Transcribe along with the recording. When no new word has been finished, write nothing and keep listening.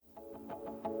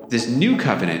this new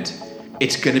covenant,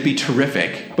 it's going to be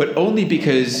terrific, but only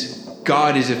because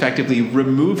God is effectively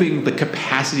removing the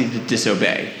capacity to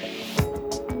disobey.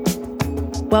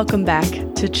 Welcome back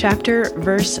to Chapter,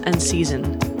 Verse, and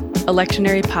Season, a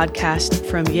lectionary podcast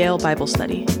from Yale Bible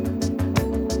Study.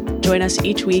 Join us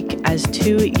each week as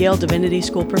two Yale Divinity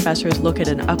School professors look at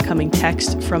an upcoming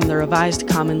text from the Revised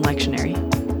Common Lectionary.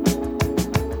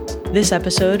 This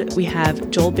episode, we have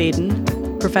Joel Baden,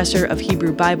 professor of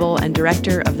Hebrew Bible and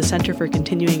director of the Center for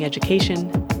Continuing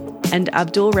Education, and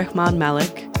Abdul Rahman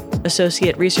Malik,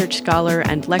 associate research scholar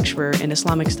and lecturer in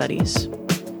Islamic studies.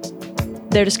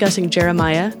 They're discussing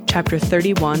Jeremiah, chapter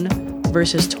 31,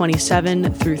 verses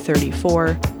 27 through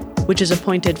 34, which is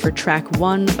appointed for track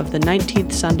 1 of the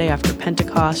 19th Sunday after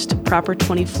Pentecost, proper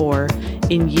 24,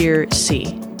 in year C.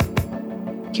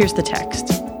 Here's the text.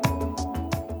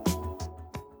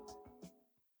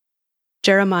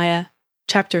 Jeremiah,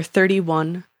 chapter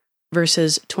 31,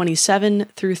 verses 27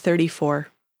 through 34.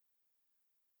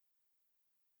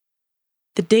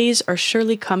 The days are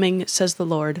surely coming, says the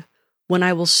Lord, when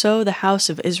I will sow the house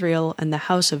of Israel and the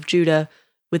house of Judah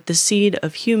with the seed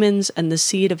of humans and the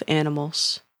seed of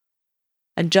animals.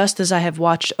 And just as I have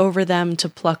watched over them to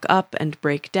pluck up and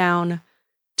break down,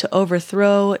 to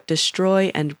overthrow,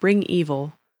 destroy, and bring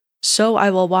evil, so I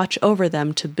will watch over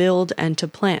them to build and to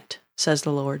plant, says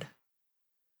the Lord.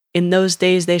 In those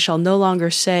days they shall no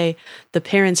longer say, the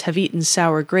parents have eaten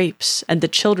sour grapes, and the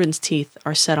children's teeth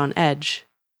are set on edge.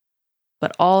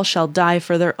 But all shall die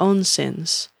for their own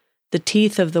sins. The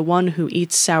teeth of the one who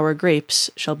eats sour grapes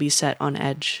shall be set on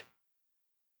edge.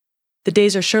 The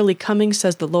days are surely coming,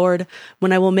 says the Lord,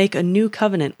 when I will make a new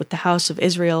covenant with the house of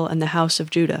Israel and the house of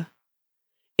Judah.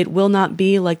 It will not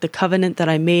be like the covenant that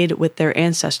I made with their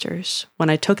ancestors, when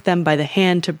I took them by the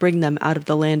hand to bring them out of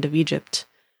the land of Egypt,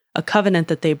 a covenant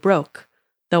that they broke,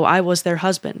 though I was their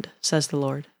husband, says the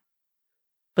Lord.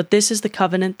 But this is the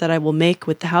covenant that I will make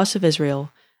with the house of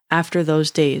Israel after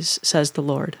those days, says the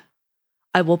Lord.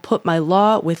 I will put my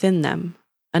law within them,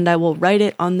 and I will write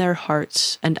it on their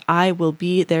hearts, and I will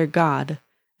be their God,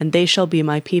 and they shall be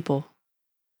my people.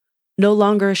 No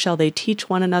longer shall they teach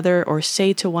one another or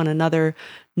say to one another,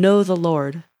 Know the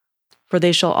Lord, for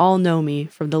they shall all know me,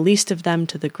 from the least of them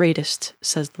to the greatest,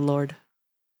 says the Lord.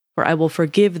 For I will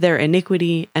forgive their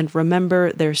iniquity and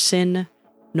remember their sin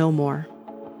no more.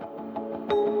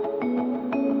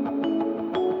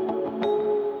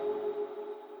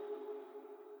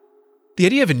 The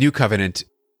idea of a new covenant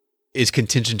is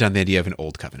contingent on the idea of an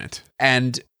old covenant.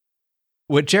 And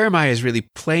what Jeremiah is really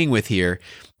playing with here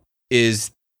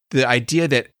is the idea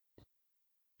that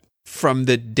from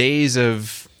the days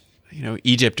of,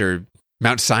 Egypt or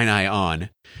Mount Sinai on,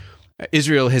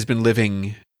 Israel has been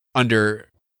living under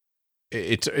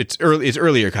its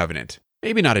earlier covenant.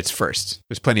 Maybe not its first.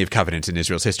 There's plenty of covenants in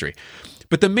Israel's history.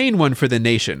 But the main one for the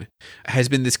nation has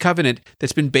been this covenant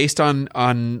that's been based on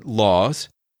laws,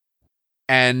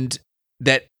 and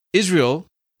that Israel,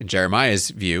 in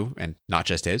Jeremiah's view, and not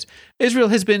just his, Israel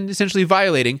has been essentially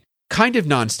violating kind of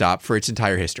nonstop for its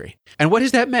entire history. And what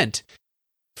has that meant?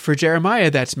 For Jeremiah,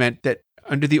 that's meant that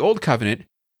under the Old Covenant,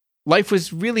 life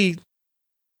was really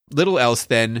little else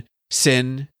than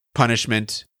sin,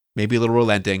 punishment, maybe a little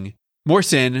relenting, more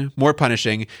sin, more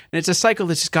punishing, and it's a cycle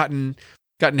that's just gotten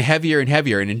heavier and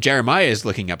heavier. And in Jeremiah's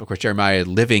looking up, of course, Jeremiah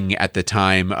living at the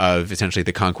time of essentially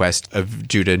the conquest of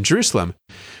Judah and Jerusalem,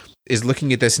 is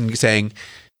looking at this and saying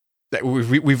that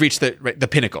we've reached the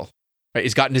pinnacle. Right?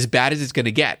 It's gotten as bad as it's going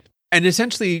to get. And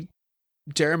essentially,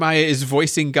 Jeremiah is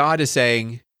voicing God as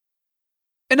saying,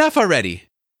 enough already.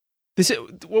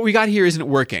 What we got here isn't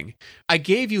working. I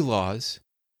gave you laws.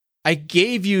 I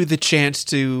gave you the chance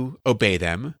to obey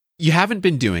them. You haven't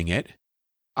been doing it.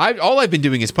 All I've been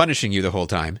doing is punishing you the whole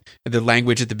time. The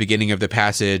language at the beginning of the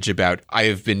passage about I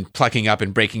have been plucking up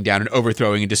and breaking down and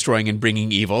overthrowing and destroying and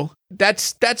bringing evil.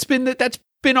 That's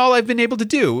been all I've been able to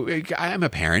do. I'm a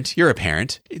parent. You're a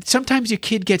parent. Sometimes your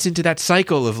kid gets into that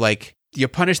cycle of like, you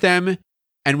punish them,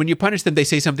 and when you punish them, they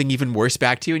say something even worse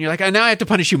back to you, and you're like, now I have to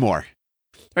punish you more.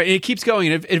 Right? And it keeps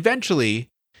going, and eventually,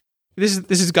 this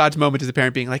is God's moment as a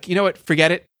parent being like, you know what?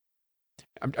 Forget it.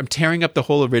 I'm tearing up the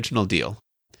whole original deal.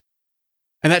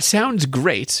 And that sounds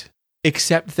great,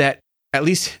 except that at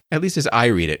least as I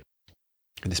read it,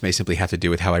 and this may simply have to do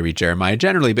with how I read Jeremiah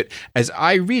generally, but as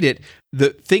I read it,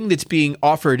 the thing that's being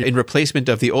offered in replacement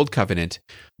of the old covenant,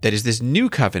 that is this new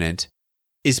covenant,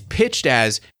 is pitched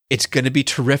as it's going to be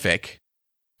terrific.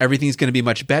 Everything's going to be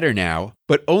much better now,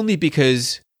 but only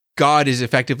because God is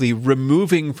effectively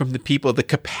removing from the people the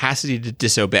capacity to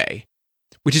disobey,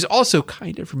 which is also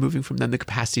kind of removing from them the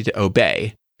capacity to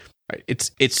obey. Right?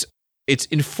 It's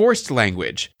enforced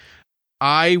language,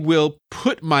 I will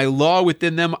put my law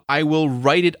within them. I will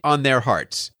write it on their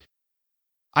hearts.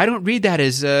 I don't read that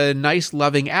as a nice,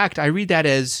 loving act. I read that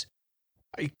as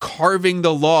carving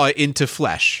the law into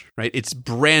flesh, right? It's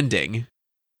branding.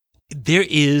 There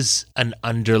is an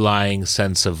underlying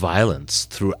sense of violence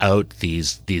throughout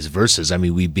these verses. I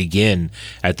mean, we begin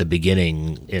at the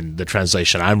beginning in the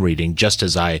translation I'm reading, just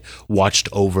as I watched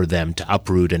over them to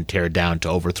uproot and tear down, to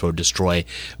overthrow, destroy,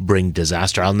 bring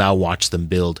disaster. I'll now watch them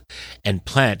build and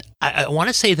plant. I want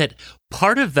to say that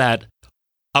part of that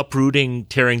uprooting,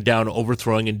 tearing down,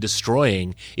 overthrowing, and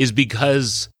destroying is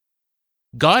because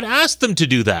God asked them to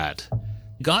do that.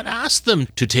 God asked them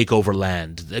to take over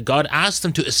land. God asked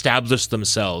them to establish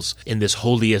themselves in this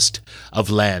holiest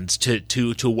of lands,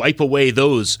 to wipe away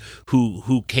those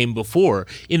who came before.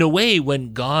 In a way,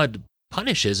 when God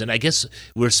punishes, and I guess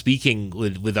we're speaking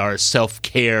with our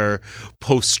self-care,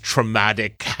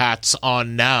 post-traumatic hats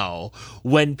on now,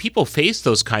 when people face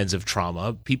those kinds of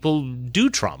trauma, people do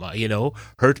trauma,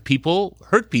 hurt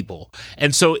people.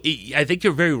 And so I think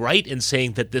you're very right in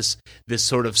saying that this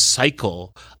sort of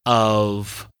cycle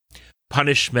of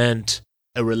punishment,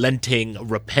 relenting,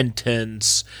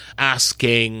 repentance,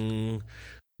 asking,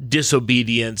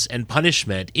 disobedience, and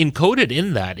punishment, encoded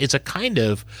in that is a kind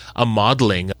of a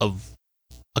modeling of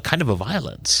a kind of a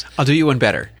violence. I'll do you one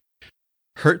better.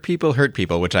 Hurt people,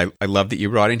 which I love that you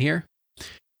brought in here.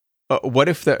 What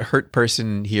if the hurt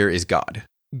person here is God?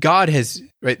 God has,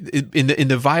 right, in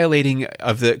the violating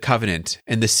of the covenant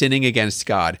and the sinning against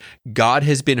God, God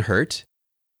has been hurt,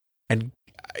 and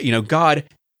God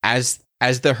as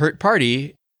the hurt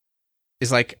party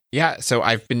is like, yeah, so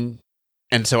I've been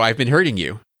hurting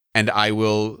you, and I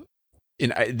will.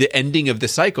 The ending of the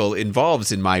cycle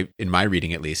involves, in my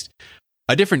reading at least,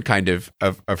 a different kind of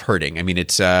hurting. I mean,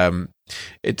 it's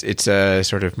a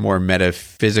sort of more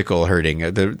metaphysical hurting.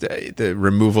 The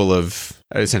removal of,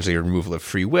 essentially a removal of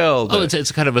free will.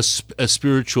 It's kind of a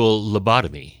spiritual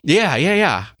lobotomy.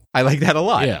 Yeah. I like that a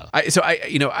lot. Yeah.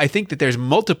 I think that there's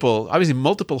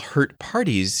multiple hurt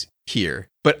parties here,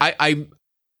 but I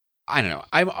don't know.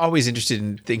 I'm always interested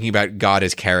in thinking about God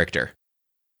as character,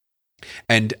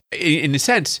 and in a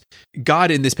sense,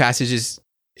 God in this passage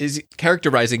is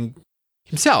characterizing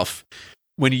himself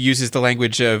when he uses the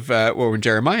language of, or when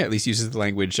Jeremiah at least uses the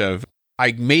language of,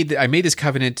 I made this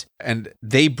covenant and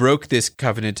they broke this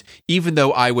covenant even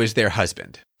though I was their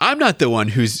husband. I'm not the one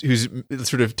who's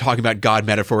sort of talking about God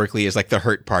metaphorically as like the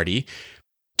hurt party.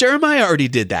 Jeremiah already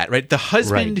did that, right? The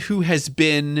husband who has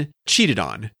been cheated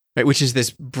on, right? Which is this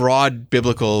broad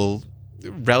biblical,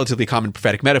 relatively common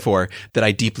prophetic metaphor that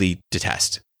I deeply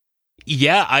detest.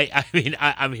 Yeah, I mean,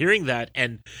 I'm hearing that,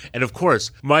 and of course,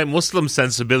 my Muslim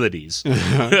sensibilities,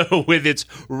 with its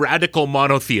radical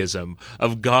monotheism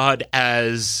of God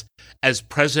as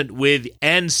present with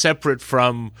and separate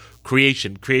from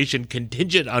creation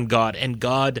contingent on God, and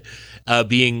God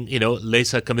being,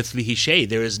 Leisa kamithlihi shay,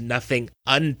 there is nothing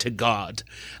unto God,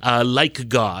 like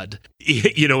God.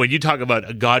 When you talk about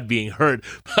a God being hurt,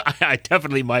 I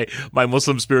definitely, my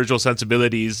Muslim spiritual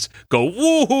sensibilities go,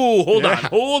 woohoo,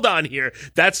 hold on here.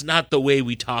 That's not the way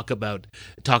we talk about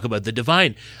the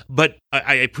divine. But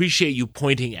I appreciate you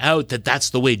pointing out that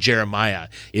that's the way Jeremiah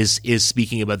is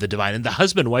speaking about the divine, and the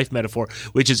husband-wife metaphor,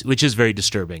 which is very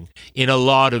disturbing in a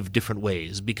lot of different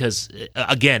ways, because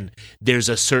again, there's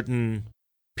a certain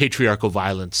patriarchal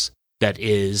violence that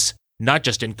is not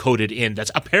just encoded in,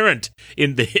 that's apparent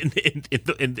in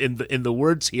the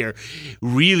words here,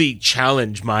 really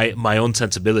challenge my own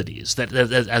sensibilities. That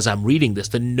as I'm reading this,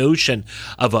 the notion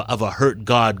of a hurt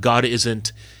God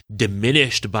isn't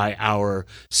diminished by our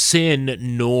sin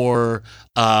nor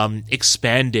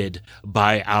expanded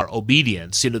by our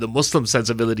obedience. The Muslim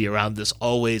sensibility around this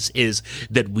always is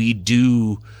that we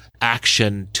do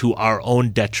action to our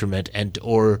own detriment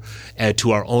or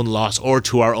to our own loss or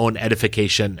to our own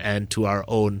edification and to our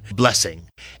own blessing.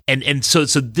 And so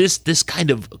this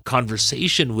kind of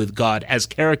conversation with God as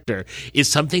character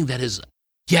is something that is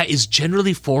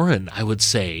generally foreign, I would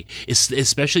say,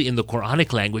 especially in the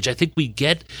Quranic language. I think we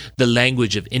get the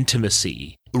language of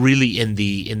intimacy really in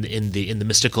the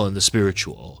mystical and the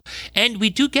spiritual, and we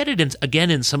do get it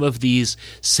in some of these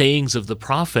sayings of the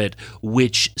prophet,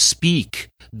 which speak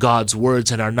God's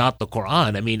words and are not the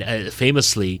Quran. I mean,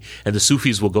 famously, and the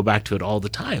Sufis will go back to it all the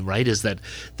time, right? Is that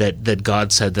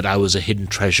God said that I was a hidden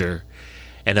treasure,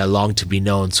 and I longed to be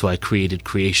known, so I created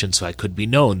creation so I could be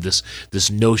known.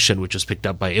 This notion, which was picked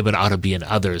up by Ibn Arabi and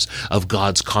others, of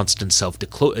God's constant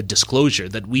self-disclosure,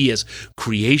 that we as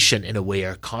creation, in a way,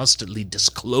 are constantly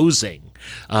disclosing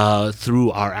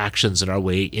through our actions and our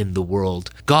way in the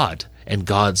world God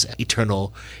God's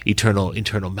eternal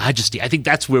majesty. I think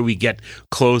that's where we get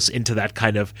close into that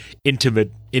kind of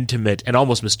intimate and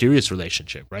almost mysterious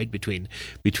relationship, right, between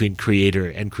creator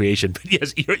and creation. But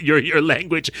yes, your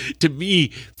language to me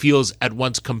feels at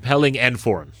once compelling and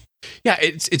foreign. Yeah,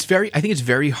 I think it's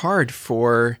very hard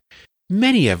for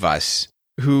many of us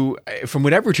who, from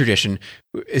whatever tradition,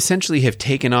 essentially have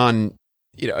taken on,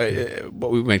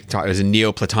 what we might talk as a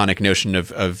Neoplatonic notion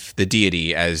of the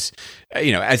deity as,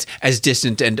 as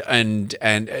distant and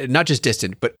not just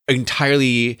distant, but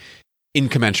entirely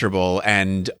incommensurable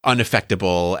and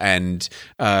unaffectable and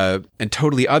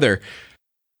totally other.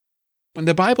 When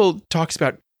the Bible talks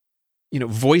about,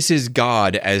 voices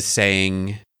God as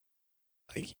saying,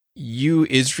 you,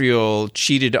 Israel,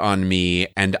 cheated on me,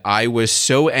 and I was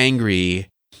so angry,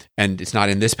 and it's not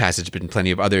in this passage, but in plenty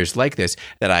of others like this,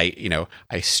 that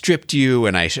I stripped you,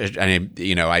 and I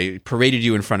paraded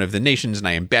you in front of the nations, and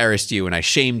I embarrassed you, and I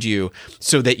shamed you,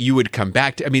 so that you would come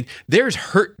back to. I mean, there's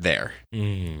hurt there.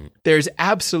 There's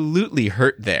absolutely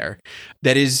hurt there.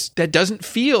 That doesn't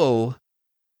feel.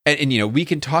 And we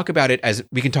can talk about it as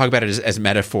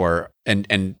metaphor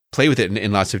and play with it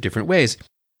in lots of different ways.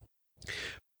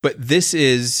 But this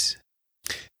is,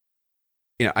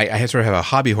 I sort of have a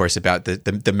hobby horse about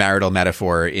the marital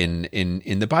metaphor in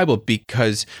the Bible,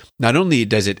 because not only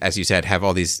does it, as you said, have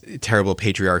all these terrible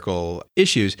patriarchal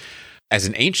issues as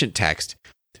an ancient text,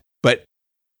 but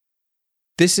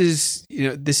this is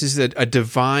a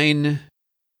divine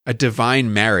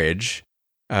marriage,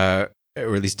 or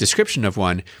at least description of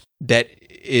one that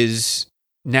is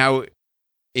now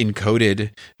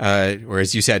encoded, or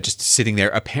as you said, just sitting there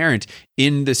apparent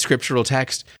in the scriptural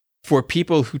text for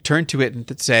people who turn to it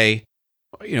and say,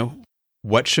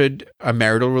 what should a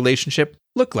marital relationship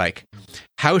look like?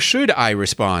 How should I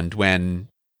respond when,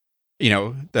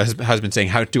 the husband saying,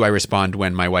 how do I respond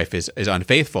when my wife is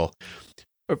unfaithful?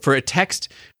 For a text,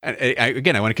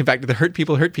 again, I want to come back to the hurt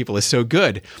people is so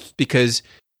good, because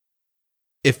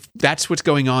if that's what's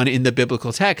going on in the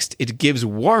biblical text, it gives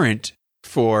warrant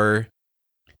for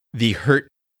the hurt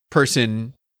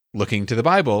person looking to the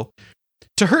Bible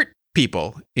to hurt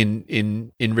people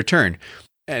in return.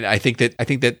 And I think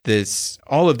that this,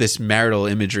 all of this marital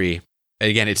imagery,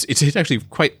 again, it's actually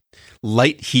quite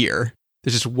light here.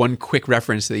 There's just one quick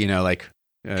reference that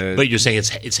but you're saying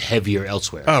it's heavier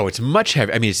elsewhere. Oh, it's much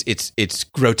heavier. I mean, it's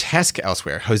grotesque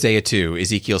elsewhere. Hosea 2,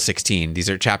 Ezekiel 16. These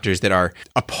are chapters that are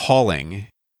appalling,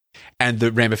 and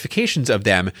the ramifications of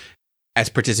them, as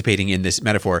participating in this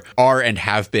metaphor, are and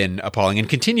have been appalling and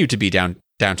continue to be down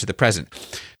to the present.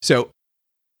 So,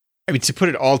 I mean, to put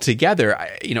it all together,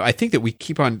 I think that we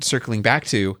keep on circling back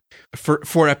to,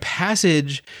 for a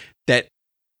passage that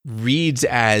reads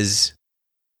as,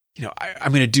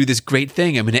 I'm going to do this great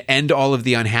thing. I'm going to end all of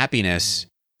the unhappiness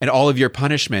and all of your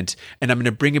punishment, and I'm going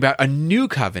to bring about a new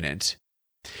covenant.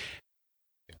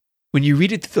 When you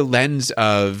read it through the lens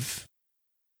of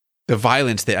the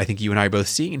violence that I think you and I are both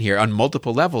seeing in here on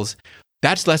multiple levels,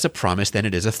 that's less a promise than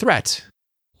it is a threat.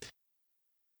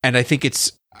 And I think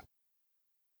it's,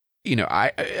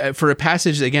 for a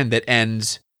passage, again, that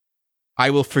ends, I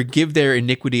will forgive their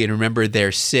iniquity and remember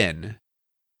their sin.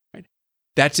 Right?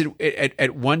 That's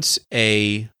at once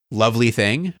a lovely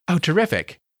thing. Oh,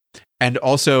 terrific. And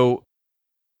also,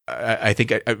 I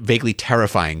think, a vaguely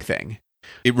terrifying thing.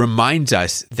 It reminds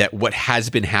us that what has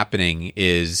been happening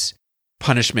is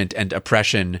punishment and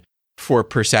oppression for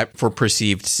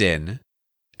perceived sin,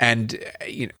 and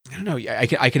I don't know. I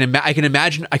can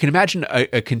imagine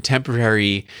a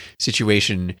contemporary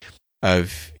situation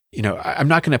of I'm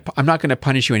not going to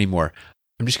punish you anymore.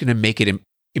 I'm just going to make it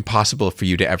impossible for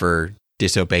you to ever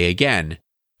disobey again.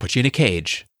 Put you in a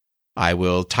cage. I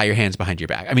will tie your hands behind your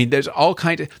back. I mean, there's all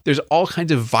kinds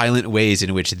of violent ways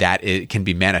in which that can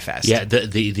be manifest. Yeah,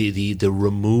 the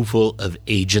removal of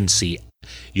agency,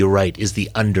 you're right, is the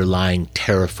underlying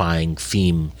terrifying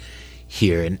theme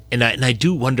here. And I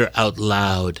do wonder out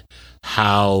loud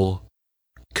how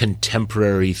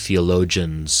contemporary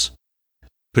theologians,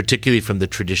 particularly from the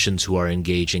traditions who are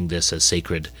engaging this as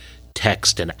sacred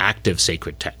text and active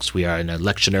sacred text — we are in a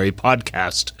lectionary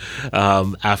podcast,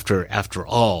 after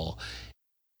all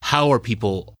 — how are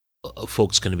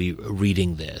folks going to be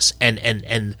reading this,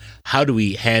 and how do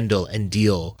we handle and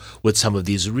deal with some of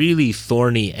these really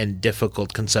thorny and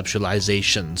difficult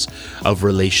conceptualizations of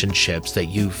relationships that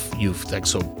you've like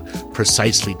so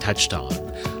precisely touched on?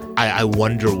 I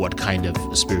wonder what kind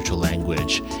of spiritual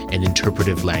language and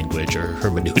interpretive language or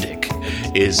hermeneutic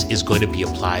is going to be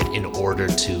applied in order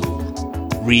to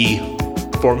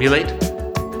reformulate,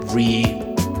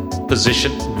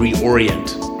 reposition,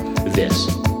 reorient this.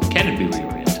 Can it be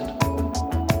reoriented?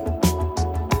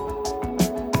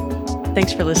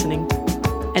 Thanks for listening.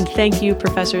 And thank you,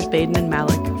 Professors Baden and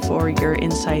Malik, for your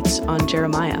insights on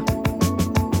Jeremiah.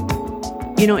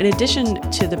 You know, in addition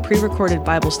to the pre-recorded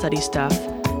Bible study stuff,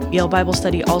 Yale Bible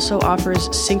Study also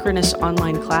offers synchronous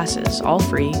online classes, all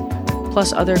free,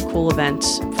 plus other cool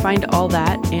events. Find all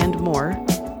that and more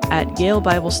at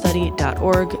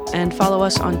yalebiblestudy.org and follow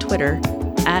us on Twitter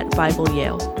at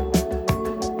BibleYale.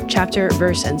 Chapter,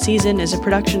 Verse, and Season is a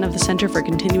production of the Center for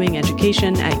Continuing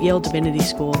Education at Yale Divinity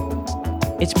School.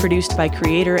 It's produced by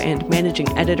creator and managing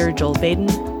editor Joel Baden,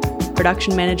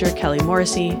 production manager Kelly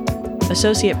Morrissey,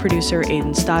 associate producer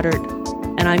Aidan Stoddard,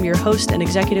 and I'm your host and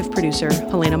executive producer,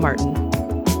 Helena Martin.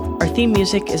 Our theme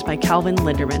music is by Calvin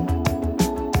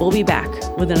Linderman. We'll be back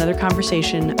with another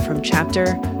conversation from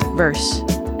Chapter, Verse,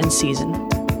 and Season.